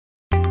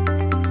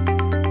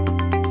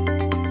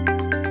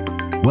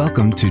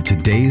Welcome to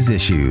Today's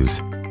Issues,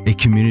 a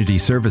community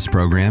service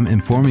program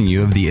informing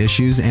you of the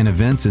issues and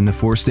events in the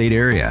four-state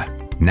area.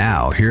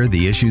 Now, here are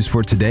the issues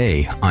for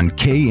today on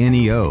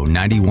KNEO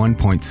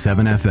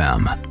 91.7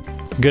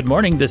 FM. Good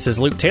morning, this is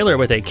Luke Taylor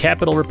with a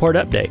Capitol Report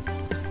update.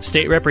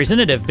 State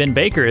Representative Ben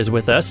Baker is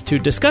with us to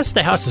discuss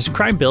the House's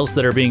crime bills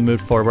that are being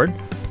moved forward.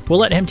 We'll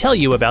let him tell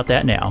you about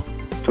that now.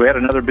 So we had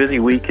another busy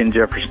week in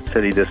Jefferson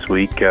City this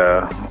week.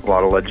 A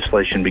lot of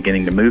legislation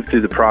beginning to move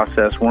through the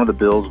process. One of the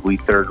bills we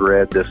third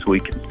read this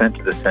week and sent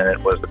to the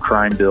Senate was the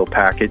crime bill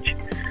package.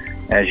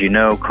 As you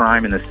know,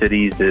 crime in the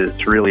cities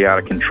is really out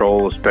of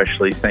control,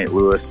 especially St.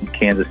 Louis and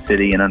Kansas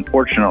City. And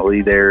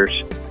unfortunately,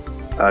 there's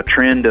a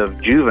trend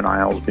of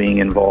juveniles being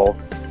involved,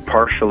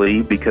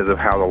 partially because of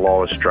how the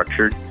law is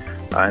structured.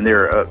 And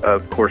there are,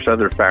 of course,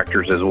 other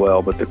factors as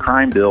well. But the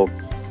crime bill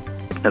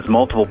has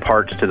multiple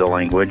parts to the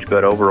language,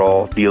 but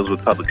overall deals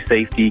with public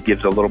safety,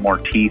 gives a little more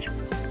teeth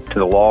to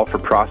the law for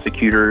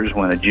prosecutors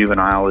when a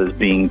juvenile is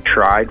being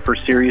tried for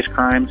serious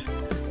crimes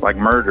like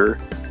murder,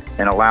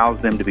 and allows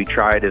them to be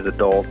tried as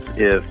adults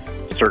if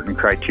certain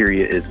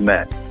criteria is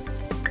met.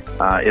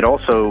 It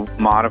also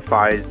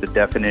modifies the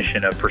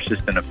definition of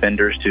persistent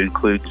offenders to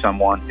include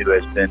someone who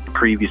has been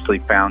previously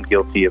found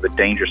guilty of a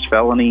dangerous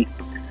felony.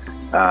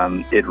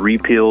 It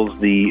repeals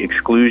the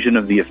exclusion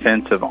of the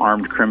offense of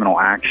armed criminal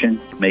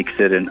action, makes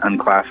it an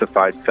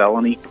unclassified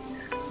felony.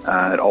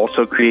 It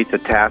also creates a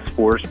task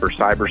force for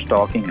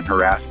cyberstalking and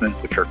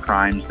harassment, which are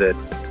crimes that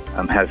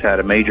has had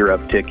a major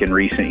uptick in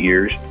recent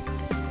years.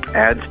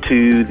 Adds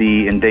to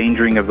the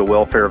endangering of the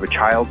welfare of a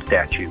child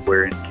statute,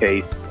 where in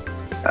case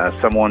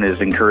someone is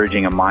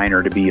encouraging a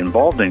minor to be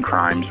involved in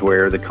crimes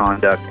where the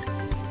conduct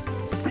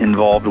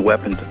involved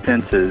weapons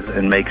offenses,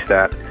 and makes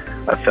that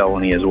a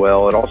felony as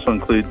well. It also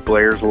includes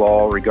Blair's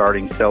Law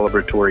regarding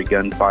celebratory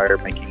gunfire,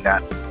 making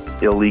that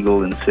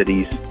illegal in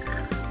cities,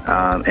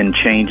 and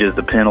changes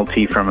the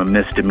penalty from a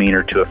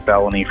misdemeanor to a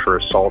felony for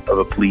assault of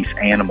a police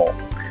animal.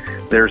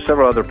 There are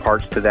several other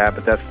parts to that,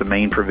 but that's the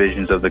main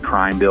provisions of the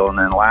crime bill. And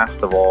then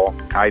last of all,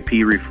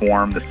 IP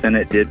reform. The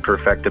Senate did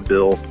perfect a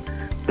bill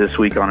this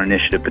week on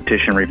initiative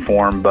petition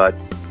reform, but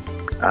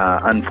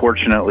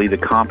unfortunately, the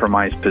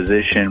compromise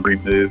position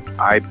removed,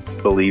 I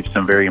believe,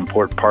 some very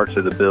important parts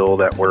of the bill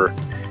that were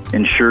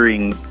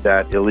ensuring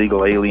that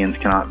illegal aliens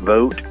cannot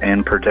vote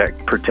and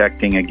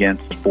protecting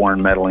against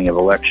foreign meddling of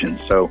elections.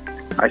 So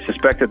I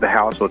suspect that the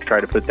House will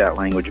try to put that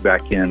language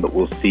back in, but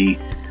we'll see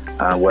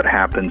what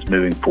happens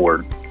moving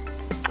forward.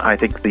 I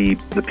think the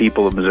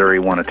people of Missouri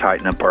want to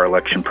tighten up our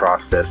election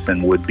process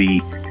and would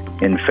be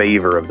in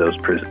favor of those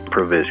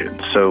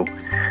provisions. So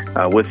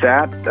with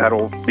that,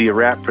 that'll be a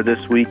wrap for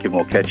this week, and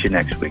we'll catch you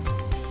next week.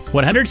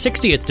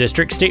 160th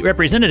District State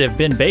Representative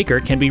Ben Baker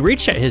can be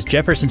reached at his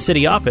Jefferson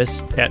City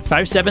office at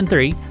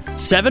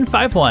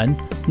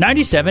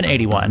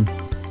 573-751-9781.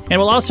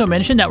 And we'll also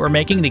mention that we're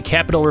making the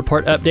Capitol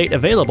Report update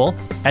available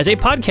as a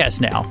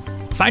podcast now.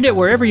 Find it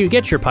wherever you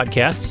get your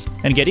podcasts,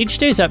 and get each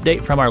day's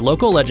update from our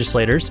local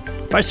legislators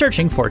by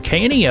searching for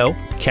KNEO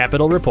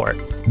Capitol Report.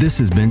 This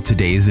has been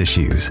Today's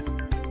Issues.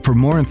 For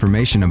more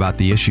information about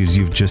the issues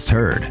you've just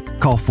heard,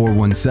 call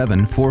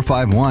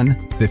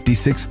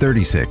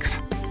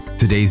 417-451-5636.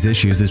 Today's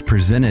Issues is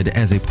presented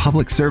as a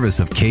public service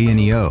of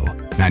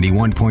KNEO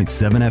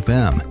 91.7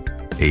 FM,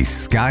 a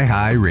Sky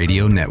High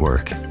radio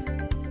network.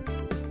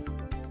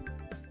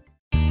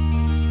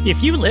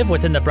 If you live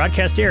within the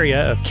broadcast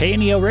area of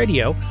KNEO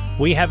Radio,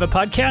 we have a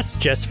podcast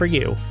just for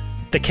you.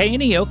 The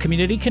KNEO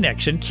Community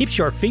Connection keeps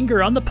your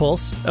finger on the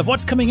pulse of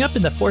what's coming up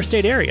in the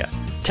four-state area,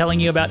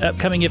 telling you about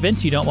upcoming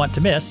events you don't want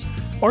to miss,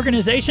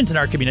 organizations in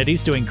our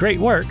communities doing great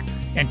work,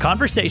 and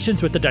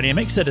conversations with the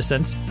dynamic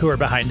citizens who are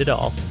behind it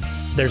all.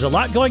 There's a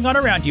lot going on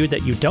around you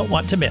that you don't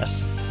want to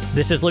miss.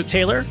 This is Luke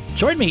Taylor.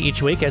 Join me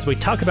each week as we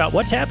talk about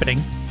what's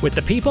happening with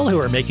the people who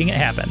are making it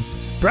happen.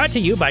 Brought to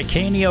you by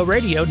KNEO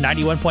Radio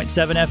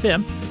 91.7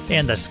 FM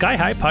and the Sky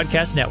High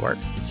Podcast Network.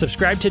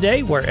 Subscribe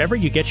today wherever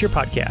you get your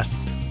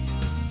podcasts.